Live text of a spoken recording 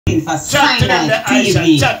for Sinai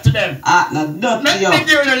TV. Chat to them. No, not you. Me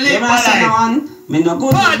give you Leap Alive. Me no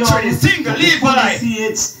good to Country, single, Leap Alive.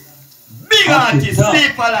 Big artist,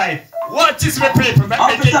 Leap Alive. Watch this, my people.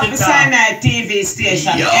 Up it up the Sinai TV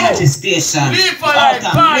station, energy station. Leap Alive,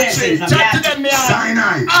 country. Chat to them, me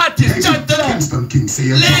Sinai. artist, chat to them.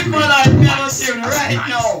 Leap Alive, me on tune right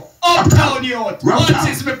now. Uptown youth. Watch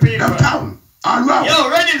this, my people. Uptown. All right. Yo,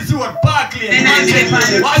 ready to do it,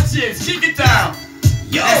 Barclay. Watch this, kick it down.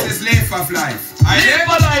 Yo, this is Leap of Life. Leap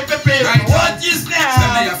Alive, my people. Watch this now.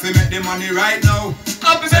 Tell me if you make the money right now.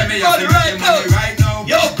 Tell me if you make the money right now.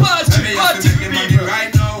 Yo, party, party, people.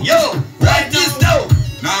 Right now. Yo, right this now.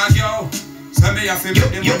 Nah, yo. Tell me if you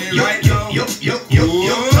make the money right now. Yo.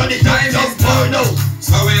 Turn it up, no.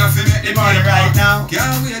 So we have to make the money right now.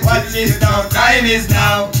 Can't wait. Watch this now. Time is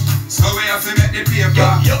now. So we have to make the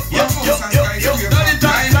paper. Yo. Turn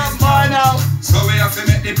it up, now. So we have to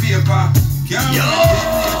make the paper. Yo.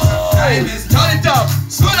 Time is turn it up.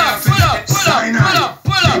 Pull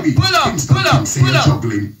up.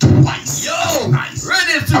 Juggling twice. Yo, nice.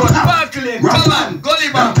 Ready to go. Sparkling. Come on.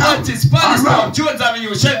 Gulliver. Watch it. Spanish Town. Jones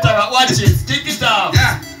Avenue. Shelter. Watch it. Kick it out.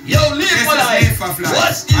 Yeah. Yo, Leap Alive.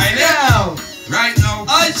 Watch this now. Right now.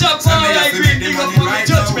 I shop all I green. Big up on the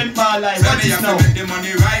judgment bar life. Watch this now. Listen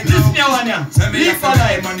here, one here. Leap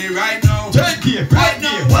Alive. Right now. Turn here. Right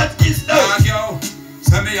now. Watch this now. Yo.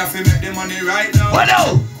 Tell me if you make the money right now. What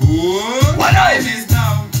now? What time is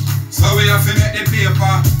now? So we have to make the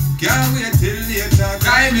paper. Can't wait till later.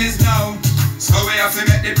 Time is now. So we have to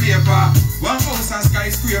make the paper. One house and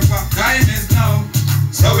skyscraper. Time is now.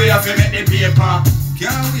 So we have to make the paper.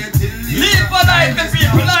 Can't wait till later. Leap Alive, the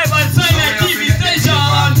people live on Sinai TV station.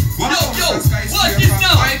 Yo, watch this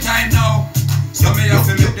now. Right time now. So me have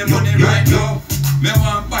to make the money right now. Me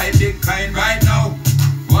want buy big kind right now.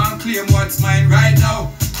 Want claim what's mine right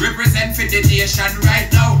now. Represent for the nation right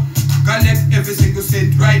now. Collect every single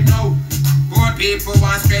cent right now. Poor people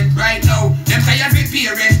want strength right now. Them tired with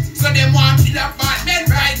parents, so them want the apartment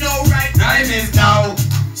right now. Right time is now.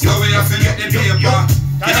 So we have to get the paper.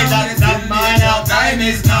 Time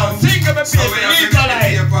is now. Think of a people, Leap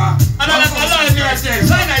Alive. And I'm alive here today.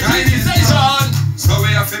 Sinai TV station. So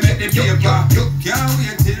we have to make the paper. Can't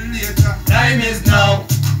wait till later. Time is now.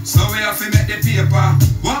 So we have to make the paper.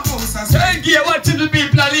 One house and thank you, watching the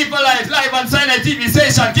people Leap Alive live on Sinai TV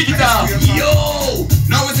station. Kick it off. Yo!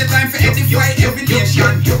 Now is the time for edify every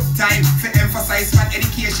nation. Time for emphasize on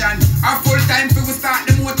education. Our full time for we start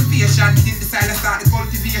the motivation. Till the silence start the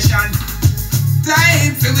cultivation.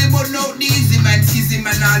 Time for we burn out the ism and schism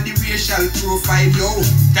and all the racial profile, yo.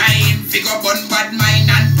 Time for go burn bad mind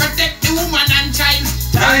and protect the woman and child.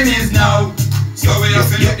 Time is now. So we have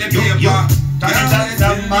to make the paper.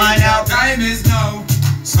 Time is now.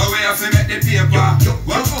 So we have to make the paper.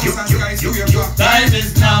 One house and skyscraper. Time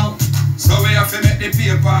is now. So we have to make the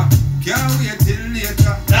paper. Can't wait till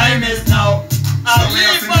later. Time is now.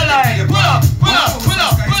 Leap Alive. Pull up.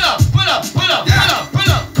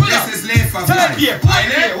 This is Leap of Life.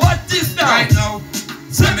 What this now? Right now.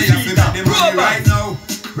 Tell me you have to make the money right now.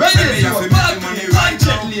 Ready to go.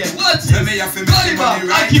 Tell me you have to make the money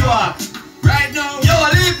right now. Right now. Yo,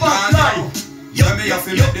 Leap of Life. Tell me you have to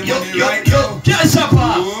make the money right now. Cash up.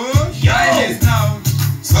 Time is now.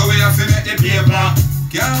 So we have to make the paper.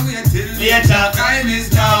 Can't wait till later. Time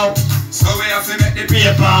is now. So we have to make the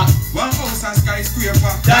paper. One house and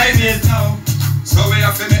skyscraper. Time is now. So we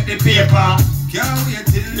have to make the paper. Can't wait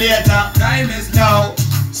till later. Time is now.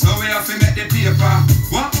 So we have to make the paper.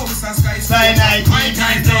 One house and skyscraper. Sinai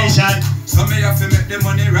TV station. So me have to make the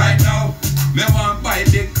money right now. Me want buy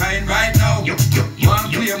big kind right now.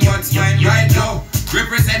 Want claim what's mine right now.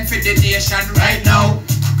 Represent for the nation right now.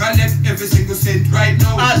 Collect every single cent right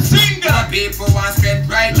now. A single people want strength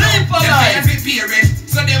right now. Leap Alive. Every parent,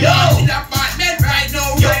 so they want the apartment right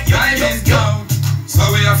now. Time is now. So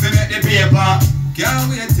we have to make the paper. Can't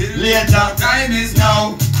wait till later. Time is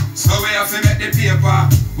now. So we have to make the paper.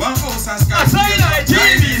 One house and skyscraper. Sinai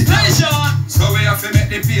TV station. So we have to make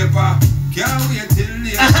the paper. Can't wait till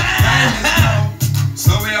later. Time is now.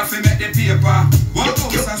 So we have to make the paper. One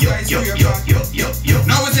house and skyscraper.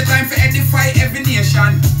 Now is the time for edify every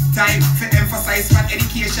nation. Time for emphasize on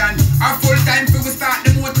education. Our full time for we start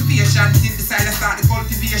the motivation. Till the silence start the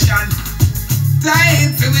cultivation.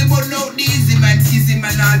 Time for we burn out the ism and schism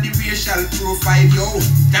and all the racial profile, yo.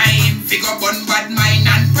 Time for go burn bad mind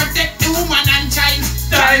and protect the woman and child.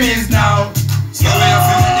 Time is now. So we have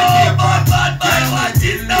to make the paper. What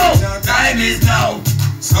is now? Time is now.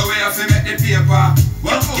 So we have to make the paper.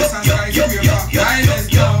 One house and skyscraper. Time is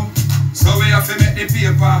now. So we have to make the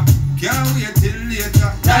paper. Can't wait till later.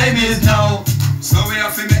 Time is now. So we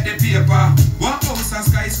have to make the paper. One house and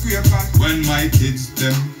skyscraper. When my kids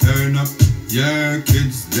them turn up, your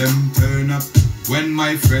kids them turn up. When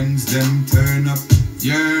my friends them turn up,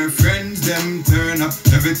 your friends them turn up.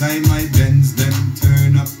 Every time my Benz them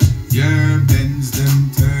turn up, your Benz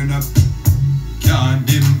them turn up. Can't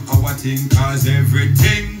dim our thing cause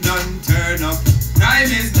everything done turn up.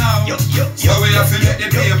 Time is now, so we have to make the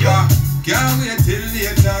paper. Can't wait till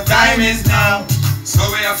later. Time is now, so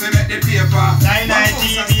we have to make the paper.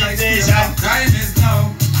 TV station. Time is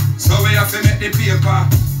now, so we have to make the paper.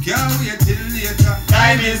 Can't wait till later.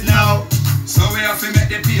 Time is now, so we have to make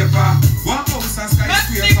the paper. One house and skyscraper.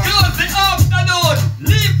 Mexico, the afternoon.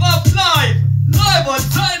 Leap up live on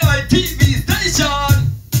China TV station.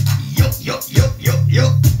 Yo.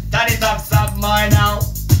 Turn it up some more now.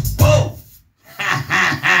 Whoa.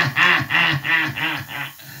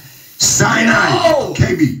 Sinai,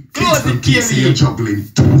 KB, Close Kingston, it, KB. KC, juggling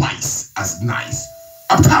twice as nice.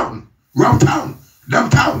 Uptown, round town,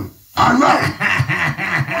 downtown, and round.